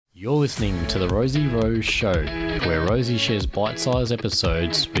You're listening to The Rosie Rose Show, where Rosie shares bite-sized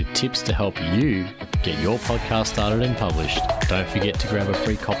episodes with tips to help you get your podcast started and published. Don't forget to grab a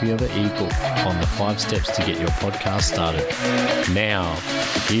free copy of her ebook on the 5 steps to get your podcast started. Now,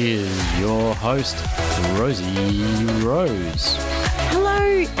 here's your host, Rosie Rose.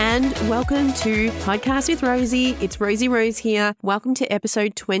 Hello and welcome to Podcast with Rosie. It's Rosie Rose here. Welcome to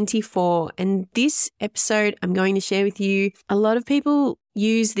episode 24. And this episode, I'm going to share with you, a lot of people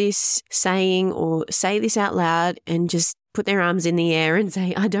use this saying or say this out loud and just put their arms in the air and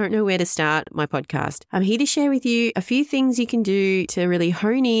say, I don't know where to start my podcast. I'm here to share with you a few things you can do to really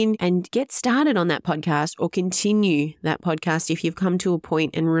hone in and get started on that podcast or continue that podcast if you've come to a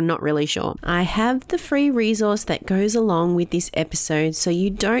point and we're not really sure. I have the free resource that goes along with this episode, so you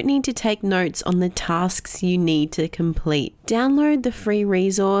don't need to take notes on the tasks you need to complete. Download the free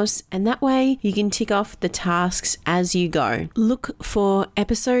resource and that way you can tick off the tasks as you go. Look for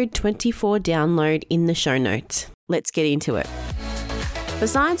episode 24 download in the show notes. Let's get into it.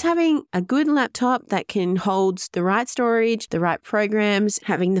 Besides having a good laptop that can hold the right storage, the right programs,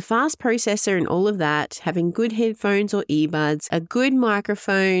 having the fast processor and all of that, having good headphones or earbuds, a good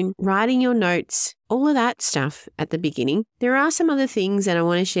microphone, writing your notes, all of that stuff at the beginning, there are some other things that I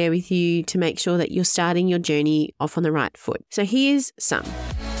want to share with you to make sure that you're starting your journey off on the right foot. So here's some.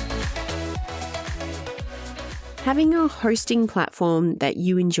 Having a hosting platform that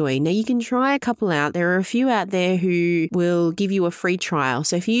you enjoy. Now, you can try a couple out. There are a few out there who will give you a free trial.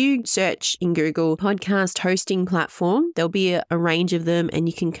 So if you search in Google podcast hosting platform, there'll be a range of them and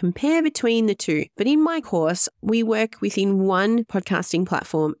you can compare between the two. But in my course, we work within one podcasting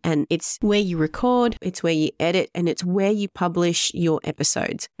platform and it's where you record, it's where you edit, and it's where you publish your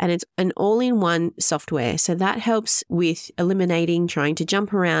episodes. And it's an all-in-one software. So that helps with eliminating trying to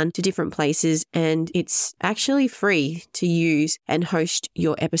jump around to different places, and it's actually free to use and host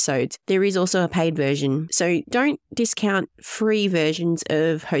your episodes. There is also a paid version. So don't discount free versions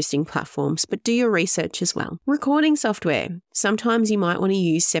of hosting platforms, but do your research as well. Recording software. Sometimes you might want to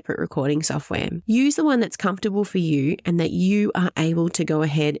use separate recording software. Use the one that's comfortable for you and that you are able to go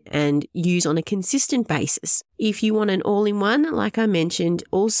ahead and use on a consistent basis. If you want an all-in-one, like I mentioned,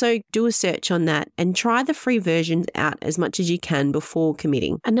 also do a search on that and try the free versions out as much as you can before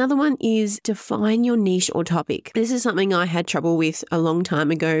committing. Another one is define your niche or topic. This is something I had trouble with a long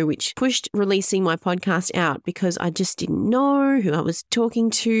time ago, which pushed releasing my podcast out because I just didn't know who I was talking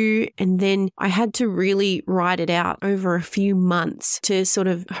to. And then I had to really write it out over a few months to sort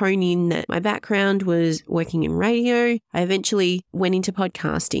of hone in that my background was working in radio. I eventually went into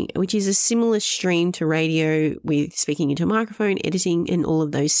podcasting, which is a similar stream to radio with speaking into a microphone, editing, and all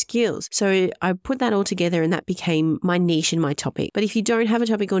of those skills. So I put that all together and that became my niche and my topic. But if you don't have a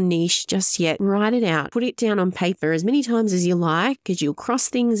topic or niche just yet, write it out, put it down on paper as many times as you like, because you'll cross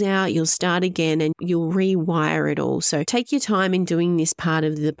things out, you'll start again, and you'll rewire it all. So take your time in doing this part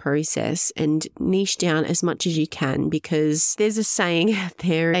of the process and niche down as much as you can, because there's a saying out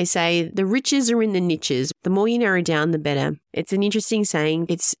there, they say the riches are in the niches. The more you narrow down, the better. It's an interesting saying.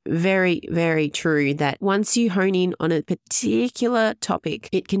 It's very, very true that once you hone in on a particular topic,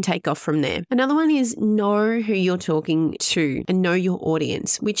 it can take off from there. Another one is know who you're talking to and know your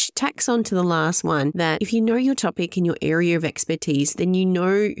audience, which tacks on to the last one, that if you know your topic and your area of expertise, then you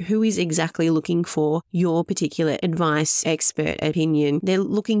know who is exactly looking for your particular advice, expert opinion. They're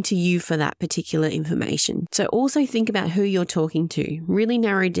looking to you for that particular information. So also think about who you're talking to. Really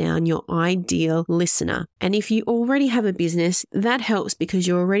narrow down your ideal listener. And if you already have a business, that helps because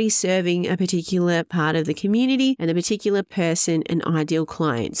you're already serving a particular part of the community and a particular person, an ideal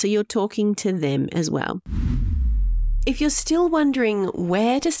client. So you're talking to them as well. If you're still wondering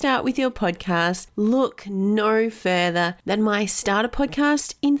where to start with your podcast, look no further than my Start a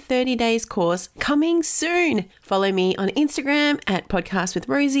Podcast in 30 Days course coming soon. Follow me on Instagram at Podcast with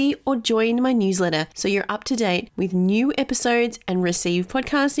Rosie or join my newsletter so you're up to date with new episodes and receive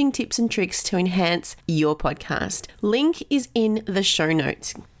podcasting tips and tricks to enhance your podcast. Link is in the show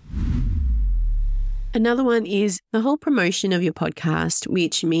notes. Another one is the whole promotion of your podcast,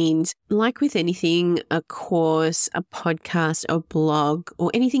 which means, like with anything, a course, a podcast, a blog,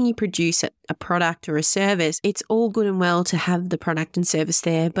 or anything you produce, a product or a service, it's all good and well to have the product and service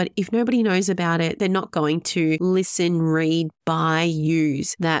there. But if nobody knows about it, they're not going to listen, read, buy,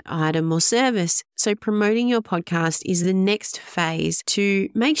 use that item or service. So promoting your podcast is the next phase to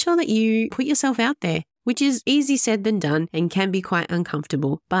make sure that you put yourself out there. which is easy said than done and can be quite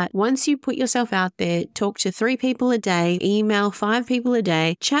uncomfortable. But once you put yourself out there, talk to 3 people a day, email 5 people a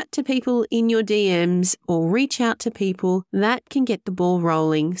day, chat to people in your DMs or reach out to people, that can get the ball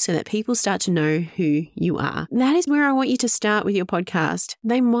rolling so that people start to know who you are. That is where I want you to start with your podcast.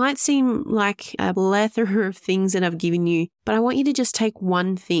 They might seem like a plethora of things that I've given you, but I want you to just take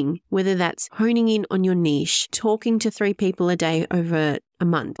one thing, whether that's honing in on your niche, talking to 3 people a day over a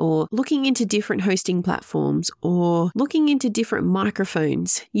month, or looking into different hosting platforms, or looking into different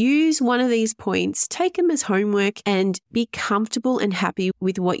microphones. Use one of these points, take them as homework, and be comfortable and happy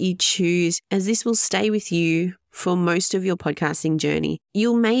with what you choose, as this will stay with you for most of your podcasting journey.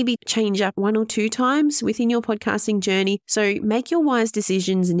 You'll maybe change up 1 or 2 times within your podcasting journey. So make your wise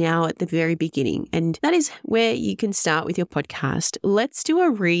decisions now at the very beginning. And that is where you can start with your podcast. Let's do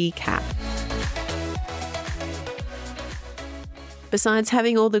a recap. Besides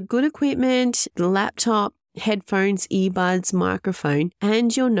having all the good equipment, the laptop, headphones, earbuds, microphone,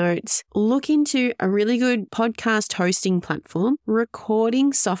 and your notes, look into a really good podcast hosting platform,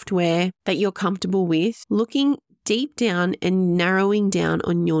 recording software that you're comfortable with, looking deep down and narrowing down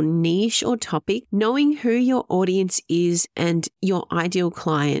on your niche or topic, knowing who your audience is and your ideal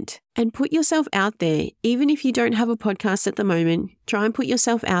client. And put yourself out there. Even if you don't have a podcast at the moment, try and put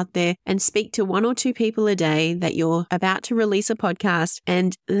yourself out there and speak to 1 or 2 people a day that you're about to release a podcast,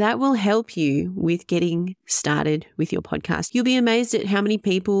 and that will help you with getting started with your podcast. You'll be amazed at how many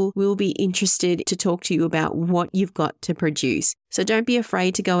people will be interested to talk to you about what you've got to produce. So don't be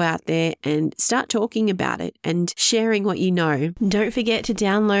afraid to go out there and start talking about it and sharing what you know. Don't forget to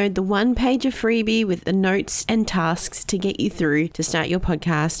download the 1-pager freebie with the notes and tasks to get you through to start your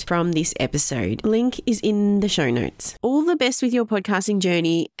podcast from this episode. Link is in the show notes. All the best with your podcasting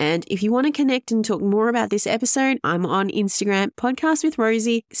journey. And if you want to connect and talk more about this episode, I'm on Instagram, Podcast with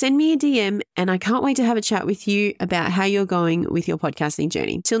Rosie. Send me a DM and I can't wait to have a chat with you about how you're going with your podcasting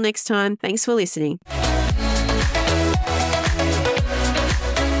journey. Till next time, thanks for listening.